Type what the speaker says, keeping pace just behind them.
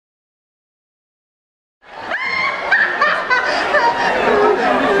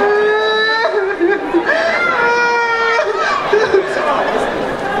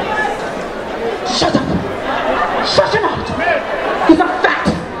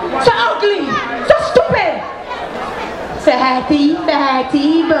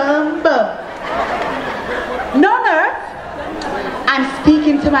Betty Boom Boom. No nerve. I'm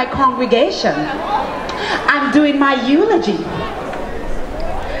speaking to my congregation. I'm doing my eulogy.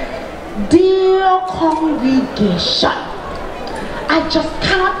 Dear congregation, I just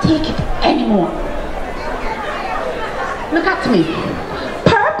cannot take it anymore. Look at me.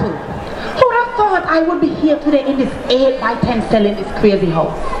 Purple. Who would have thought I would be here today in this 8x10 cell in this crazy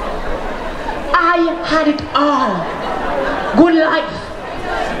house? I had it all. Good life,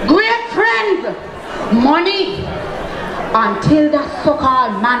 great friends, money, until that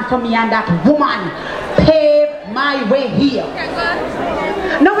so-called man for me and that woman paved my way here.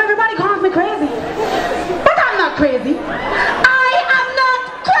 Now everybody calls me crazy, but I'm not crazy. I am not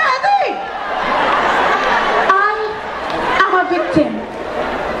crazy. I am a victim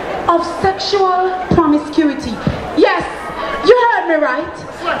of sexual promiscuity. Yes, you heard me right.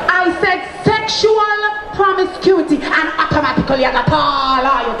 I said sexual promiscuity, and automatically I got all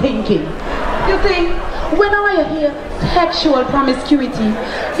are you thinking? You think when I hear sexual promiscuity,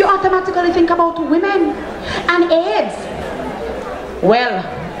 you automatically think about women and AIDS. Well,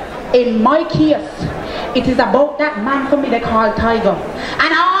 in my case, it is about that man for me they call Tiger,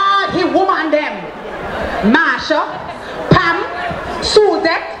 and all he woman them, Marsha, Pam,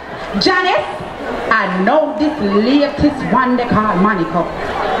 Suzette, Janice, and now this latest one they call Monica.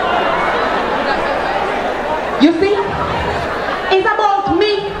 You see, it's about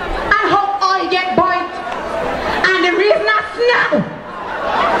me and how I get bite. And the reason I snap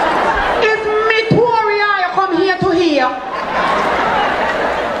is me Tori I come here to hear.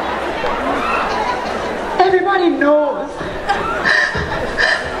 Everybody knows.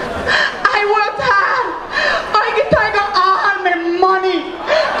 I worked hard. I get Tiger all my money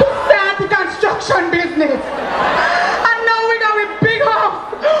to start the construction business. And now we got a big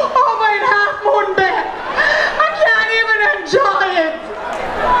house over in Half Moon Bay. I can't even enjoy it.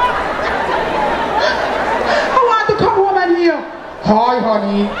 I want to come home and hear, hi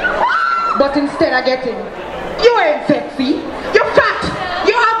honey. But instead I get it, you ain't sexy, you're fat,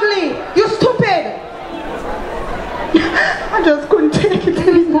 you're ugly, you're stupid. I just couldn't take it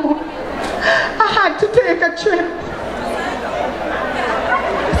anymore. I had to take a trip.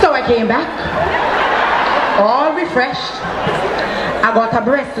 So I came back, all refreshed. I got a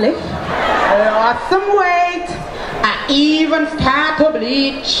breast lift, lost some weight, I even start to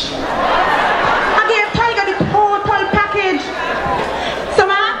bleach. I gave Tiger the total package. So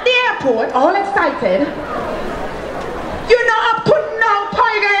I'm at the airport, all excited. You know, up to now,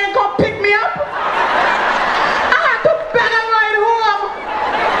 Tiger ain't gonna pick me up. I had to beg and ride home.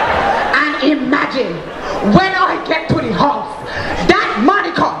 And imagine, when I get to the house, that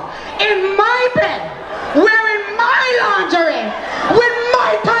Monica in my bed, wearing my lingerie, with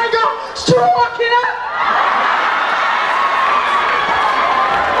my Tiger stroking her.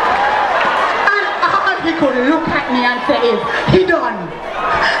 And all he could look at me and say is, he done.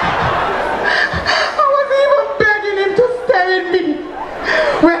 I was even begging him to stare at me.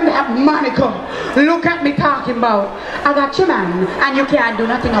 When that Monica look at me talking about, I got you man, and you can't do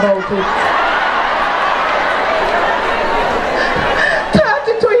nothing about it.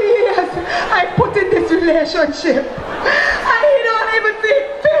 32 years I put in this relationship, and he don't even see it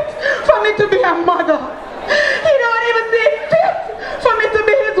fit for me to be a mother. He don't even see it fit for me to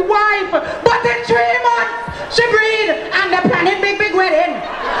be his wife. But in 3 months, she breed, and they're planning big wedding.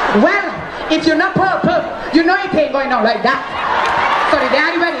 Well, if you're not purple, you know it ain't going on like that. So the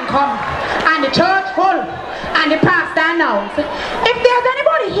day the wedding comes, and the church full, and the pastor announced, if there's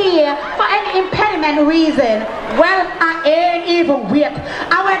anybody here for any impediment reason, well, I ain't even wait.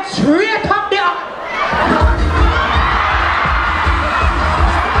 I went straight up there.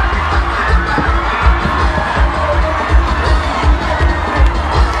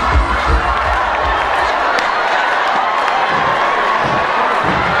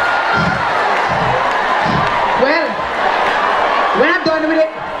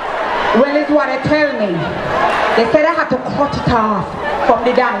 Well, it's what they tell me. They said I had to cut it off from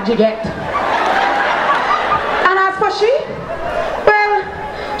the damage you get. And as for she,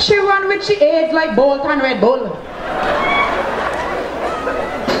 well, she run with she AIDS like Bolt and Red Bull.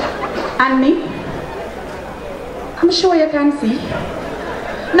 And me, I'm sure you can see.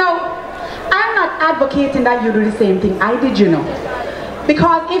 No, I'm not advocating that you do the same thing I did, you know.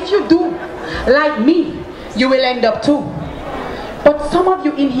 Because if you do, like me, you will end up too. But some of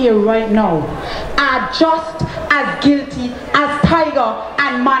you in here right now are just as guilty as Tiger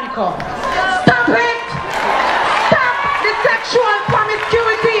and Monica. Stop it! Stop the sexual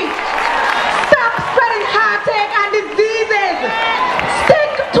promiscuity! Stop spreading heartache and diseases!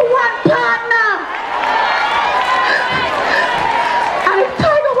 Stick to one partner! And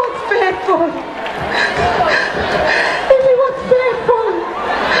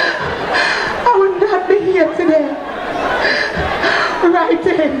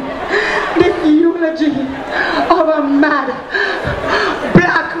sing this eulogy of a mad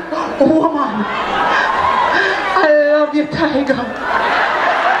black woman. I love you, Tiger.